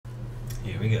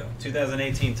Here we go.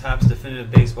 2018 Topps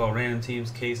Definitive Baseball Random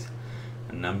Teams case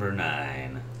number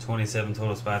 9. 27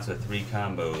 total spots with 3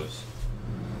 combos.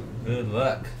 Good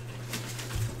luck.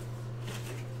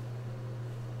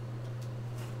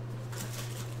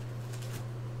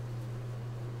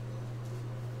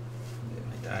 Get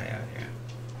my die out here.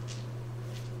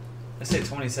 I say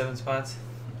 27 spots.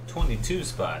 22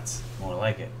 spots, more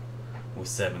like it, with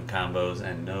 7 combos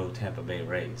and no Tampa Bay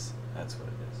Rays. That's what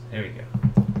it is. Here we go.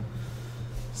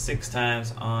 6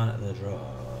 times on the draw.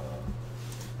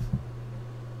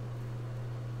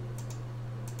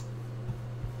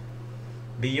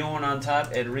 Bjorn on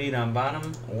top, Ed Reed on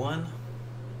bottom. 1,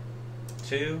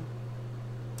 2,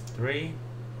 3,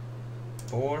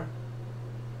 4,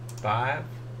 5,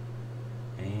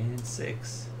 and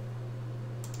 6.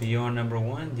 Bjorn number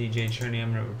 1, DJ Cherney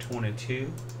number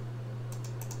 22.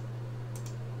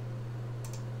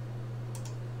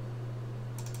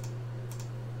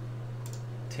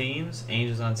 Teams,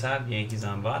 Angels on top, Yankees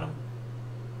on bottom.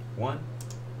 1,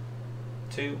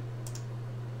 2,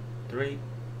 3,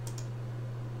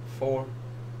 4,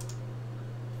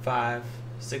 5,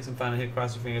 6, and final hit.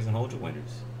 Cross your fingers and hold your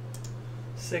winners.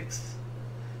 6.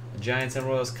 The Giants and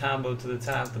Royals combo to the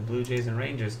top. The Blue Jays and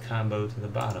Rangers combo to the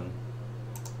bottom.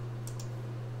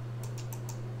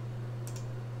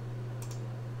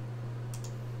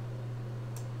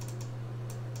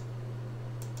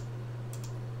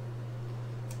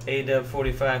 A-Dub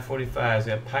 45-45.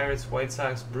 We got Pirates, White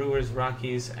Sox, Brewers,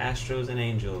 Rockies, Astros, and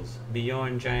Angels.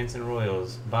 Bjorn, Giants and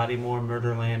Royals. Bodymore,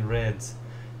 Murderland, Reds.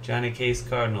 Johnny Case,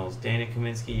 Cardinals. Danny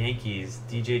Kaminsky, Yankees.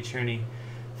 DJ Cherney,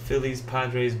 Phillies,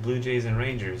 Padres, Blue Jays, and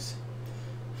Rangers.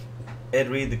 Ed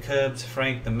Reed, the Cubs.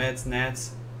 Frank, the Mets,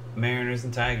 Nats, Mariners,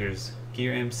 and Tigers.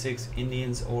 Gear M6,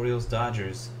 Indians, Orioles,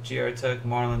 Dodgers. GR Tuck,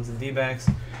 Marlins, and D-backs.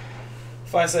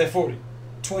 5-40.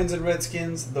 Twins and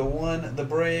Redskins, the One, the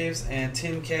Braves, and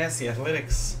Tim Cass, the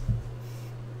Athletics.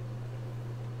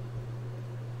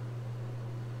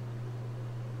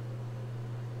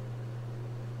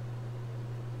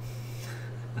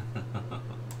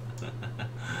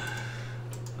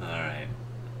 All right.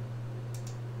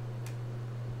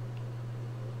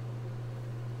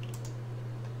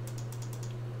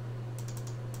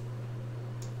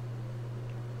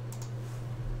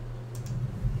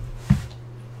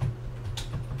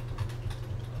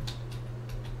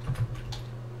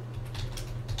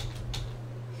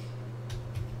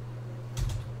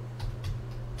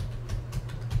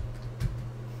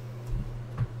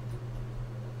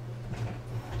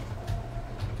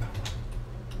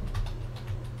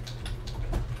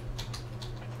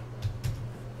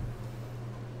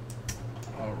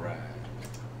 All right.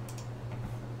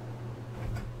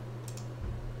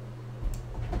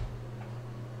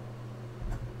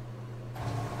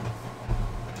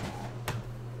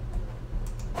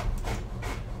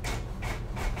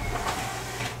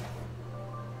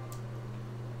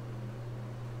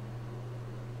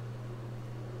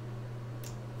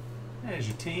 There's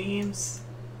your teams.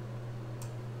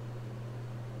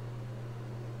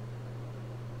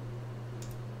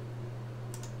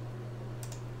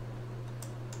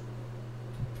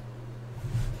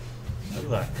 Good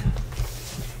luck.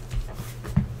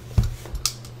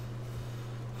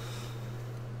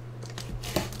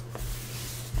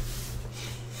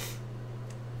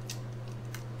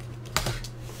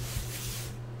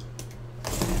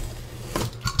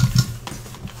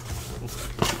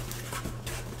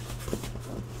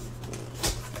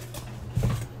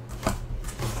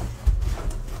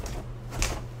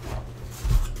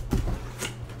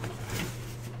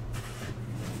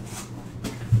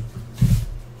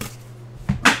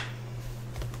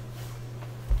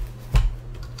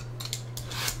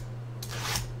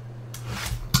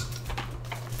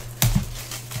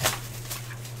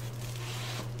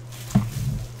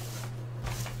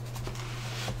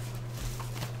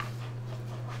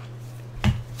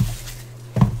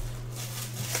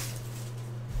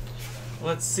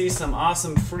 Let's see some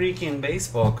awesome freaking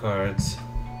baseball cards.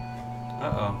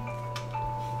 Uh-oh.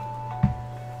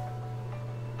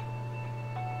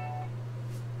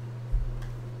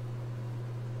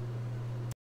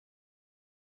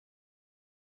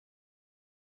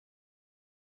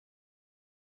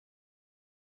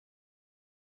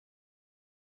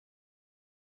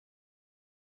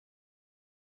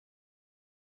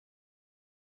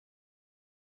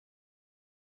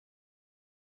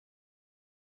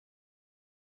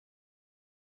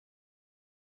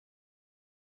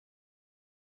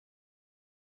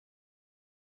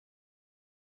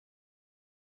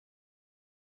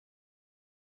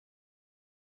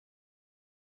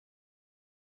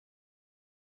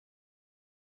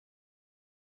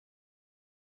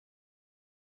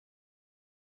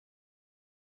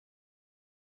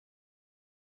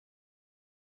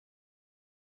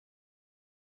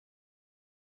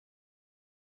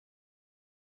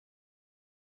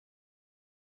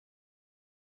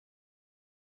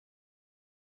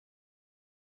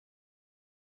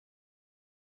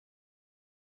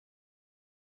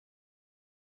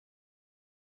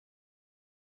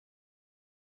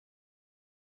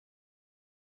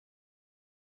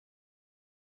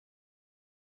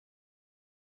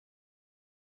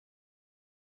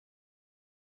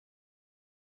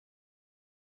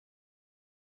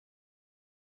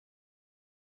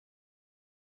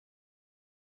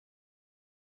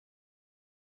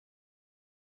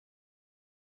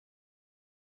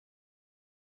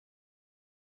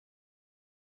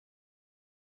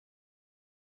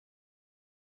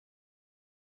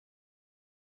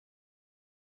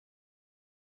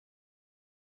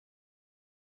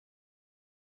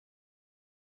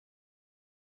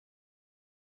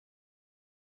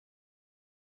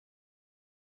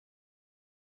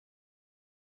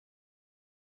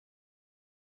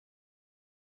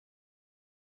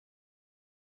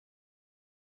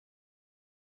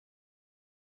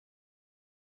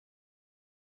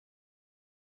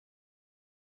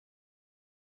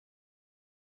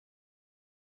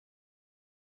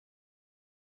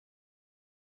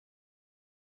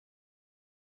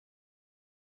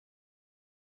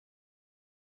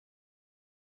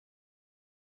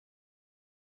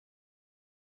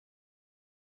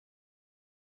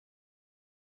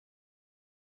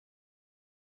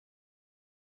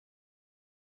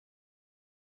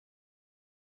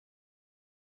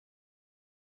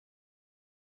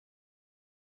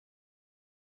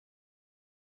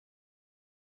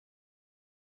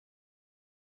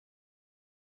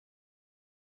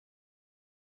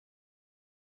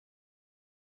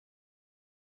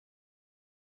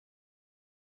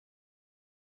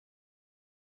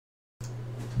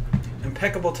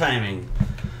 impeccable timing.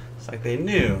 It's like they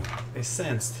knew, they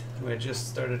sensed we had just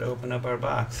started to open up our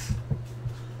box.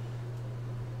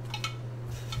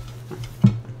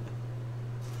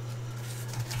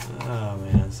 Oh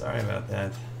man, sorry about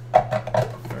that.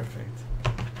 Perfect.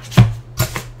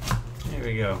 Here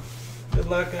we go. Good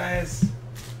luck, guys.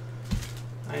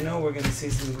 I know we're going to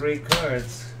see some great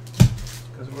cards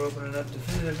because we're opening up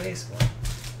Definitive Baseball.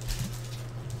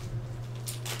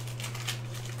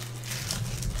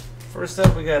 First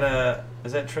up, we got a,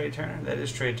 is that Trey Turner? That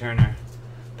is Trey Turner.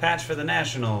 Patch for the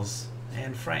Nationals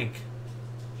and Frank.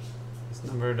 It's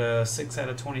numbered 6 out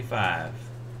of 25.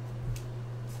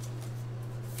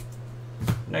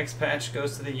 Next patch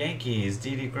goes to the Yankees.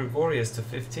 Didi Gregorius to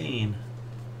 15.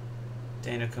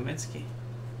 Dana Kaminsky.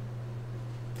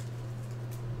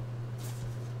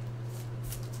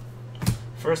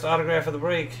 First autograph of the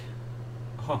break.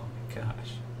 Oh my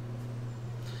gosh.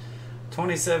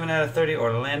 27 out of 30,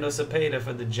 Orlando Cepeda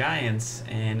for the Giants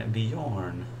and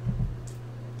Bjorn.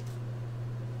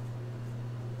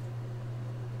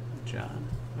 John.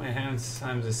 I mean, how many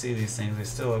times to see these things? They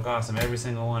still look awesome, every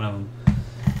single one of them.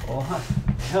 Oh,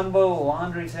 Jumbo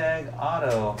Laundry Tag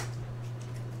Auto.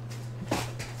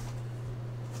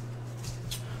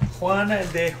 Juan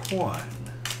de Juan.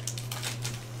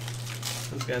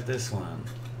 Who's got this one?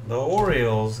 The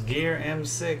Orioles Gear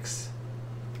M6.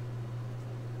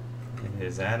 It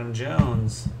is Adam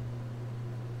Jones.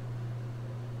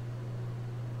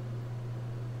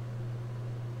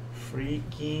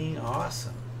 Freaking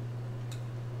awesome.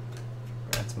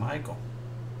 That's Michael.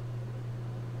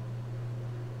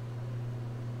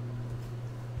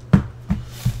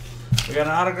 We got an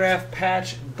autograph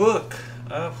patch book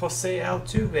of Jose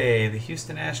Altuve, the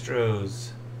Houston Astros.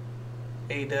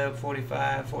 A-Dub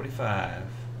 45/45.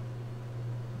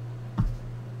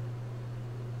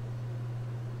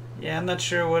 Yeah, I'm not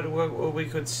sure what we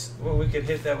could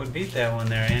hit that would beat that one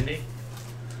there, Andy.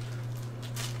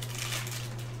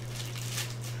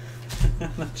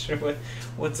 I'm not sure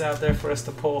what's out there for us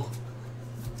to pull.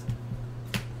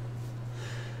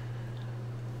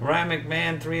 Ryan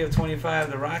McMahon 3 of 25.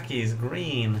 The Rockies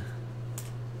green.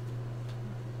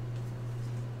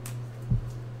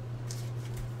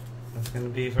 That's going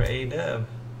to be for A-Dub.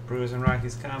 Brewers and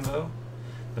Rockies combo.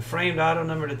 The framed auto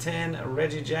number to 10,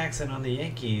 Reggie Jackson on the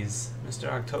Yankees. Mr.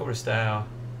 October style,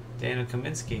 Dana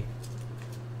Kaminsky.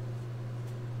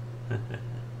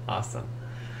 Awesome.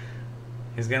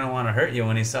 He's going to want to hurt you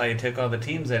when he saw you took all the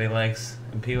teams that he likes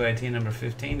in PYT number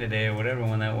 15 today, or whatever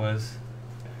one that was.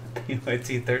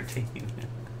 PYT 13.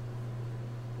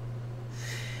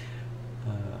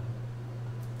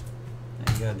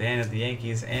 There you go, Dan at the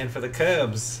Yankees. And for the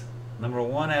Cubs, number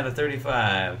 1 out of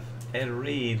 35, Ed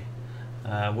Reed.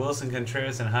 Wilson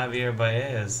Contreras and Javier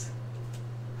Baez.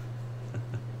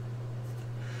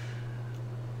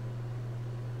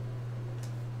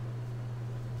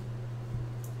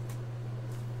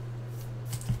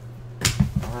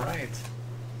 All right.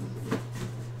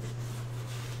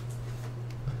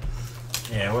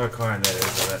 Yeah, what a card that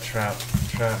is, that Trout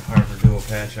Harper dual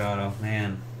patch auto,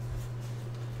 man.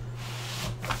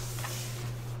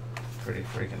 Pretty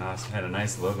freaking awesome. Had a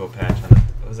nice logo patch on it.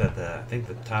 What was that? I think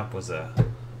the top was the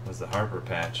Harper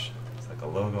patch. It's like a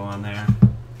logo on there.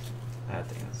 That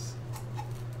thing is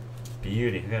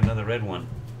beauty. We got another red one.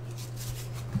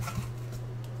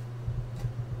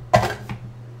 Let's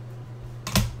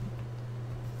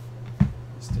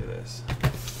do this.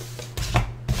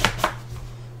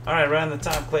 All right, right on the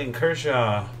top, Clayton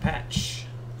Kershaw patch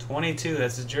 22.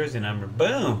 That's his jersey number.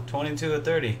 Boom, 22 of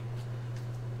 30.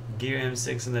 Gear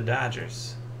M6 in the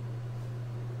Dodgers.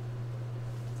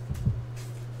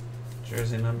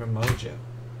 Jersey number Mojo.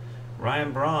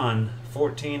 Ryan Braun,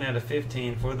 14 out of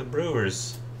 15 for the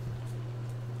Brewers.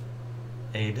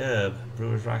 A-Dub,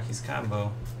 Brewers Rockies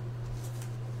combo.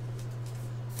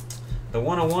 The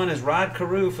 101 is Rod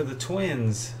Carew for the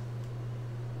Twins.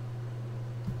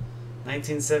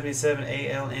 1977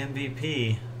 AL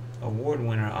MVP award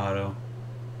winner auto.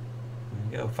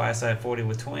 There you go, 5-side 40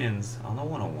 with Twins on the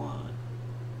 101.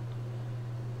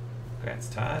 Congrats,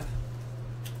 Todd.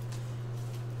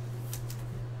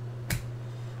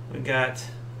 We got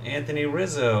Anthony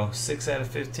Rizzo, 6 out of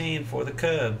 15 for the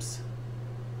Cubs.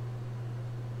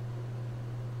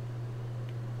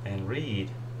 And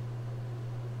Reed.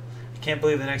 I can't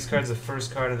believe the next card's the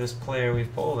first card of this player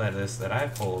we've pulled out of this, that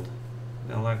I've pulled.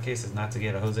 In a lot of cases, not to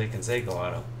get a Jose Canseco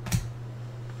auto.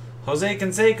 Jose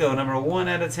Canseco, number 1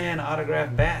 out of 10,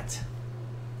 autograph bat.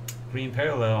 Green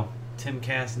parallel, Tim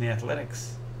Cass in the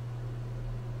Athletics.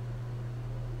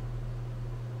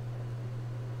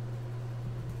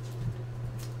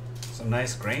 Some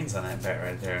nice grains on that bat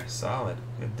right there. Solid.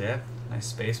 Good depth. Nice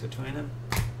space between them.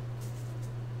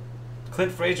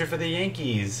 Clint Frazier for the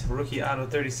Yankees. Rookie auto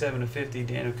 37/50,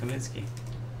 Daniel Kaminsky.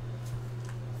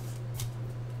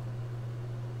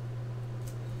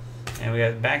 And we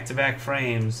got back-to-back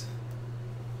frames.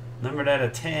 Numbered out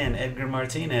of 10, Edgar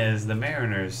Martinez, the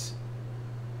Mariners.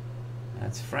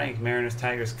 That's Frank, Mariners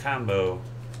Tigers combo.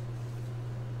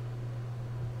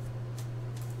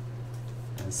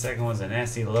 And the second one's a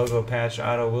nasty logo patch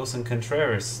auto, Wilson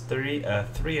Contreras, 3 of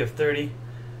 30.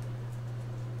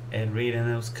 Ed Reed and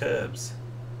those Cubs.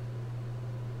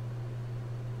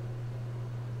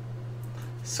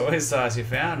 Soy sauce, you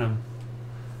found him.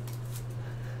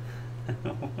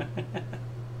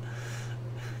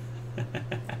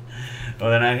 Well,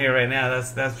 they're not here right now.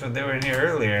 That's what they were in here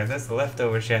earlier. That's the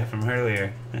leftover chat from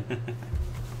earlier. That's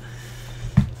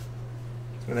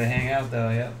where they hang out, though.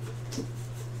 Yep.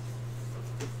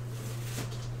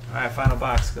 All right, final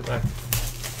box. Good luck.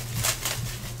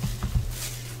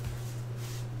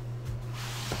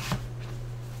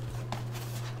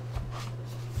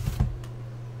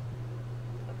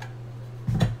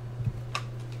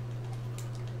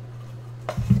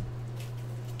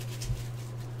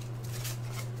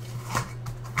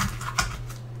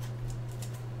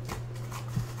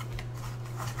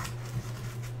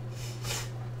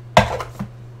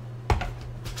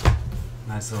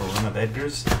 Nice little one of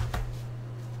Edgar's.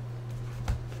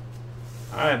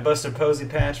 Alright, Buster Posey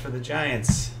patch for the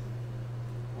Giants.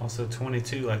 Also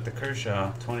 22 like the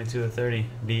Kershaw. 22 of 30.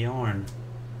 Bjorn.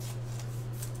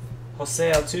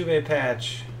 Jose Altuve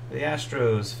patch for the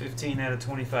Astros. 15 out of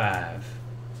 25.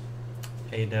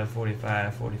 A-Dub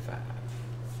 45/45.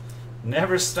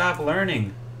 Never stop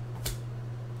learning.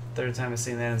 Third time I've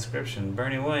seen that inscription.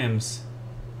 Bernie Williams.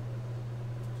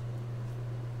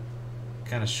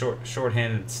 Kind of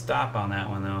short-handed stop on that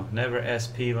one though. Never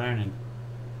SP learning.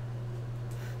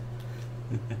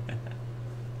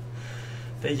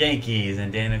 The Yankees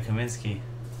and Daniel Kaminsky.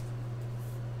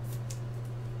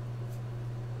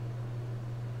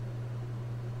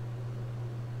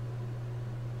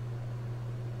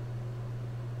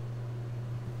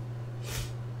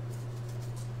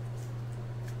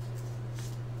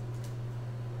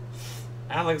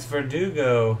 Alex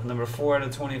Verdugo, number 4 out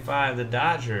of 25, the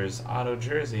Dodgers, auto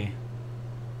jersey.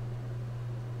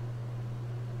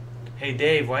 Hey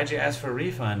Dave, why'd you ask for a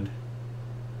refund?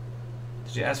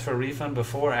 Did you ask for a refund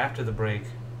before or after the break?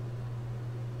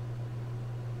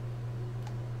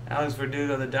 Alex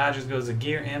Verdugo, the Dodgers, goes to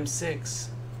Gear M6.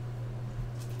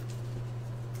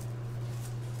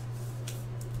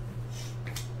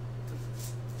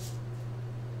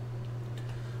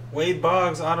 Wade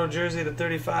Boggs, auto jersey to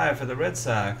 35 for the Red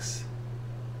Sox.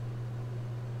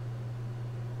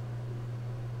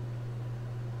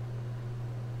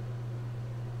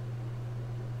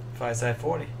 Five-side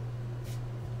 40.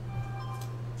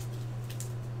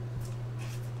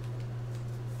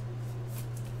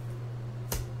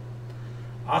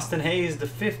 Austin Hayes to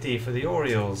 50 for the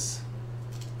Orioles.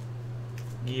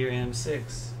 Gear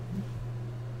M6.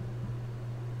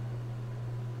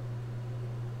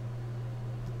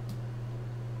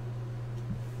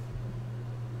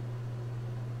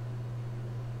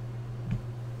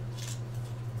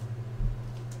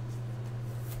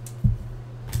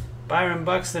 Byron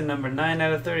Buxton, number 9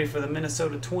 out of 30 for the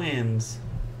Minnesota Twins.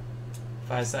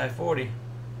 5-side 40.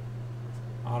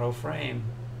 Auto frame.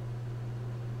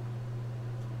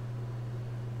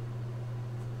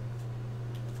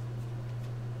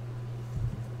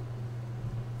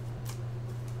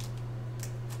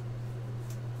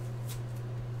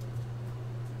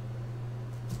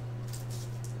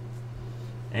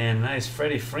 And nice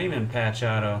Freddie Freeman patch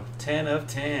auto. 10 of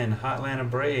 10. Atlanta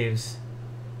Braves.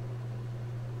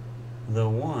 The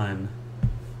 1.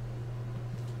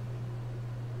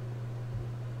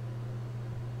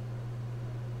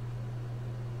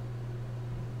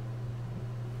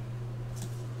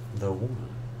 The 1.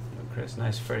 Chris,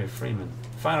 nice Freddie Freeman.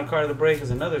 Final card of the break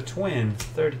is another twin.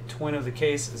 Third twin of the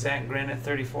case, Zach Granite,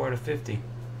 34 to 50.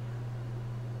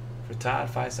 For Todd,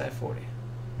 5-side 40.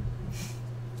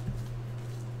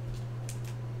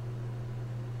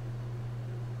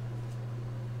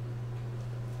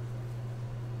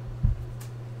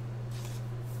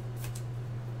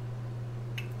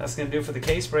 That's going to do it for the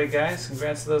case break, guys.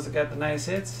 Congrats to those that got the nice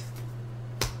hits.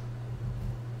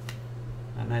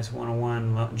 A nice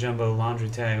 101 jumbo laundry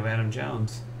tag of Adam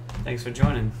Jones. Thanks for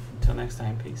joining. Until next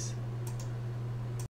time, peace.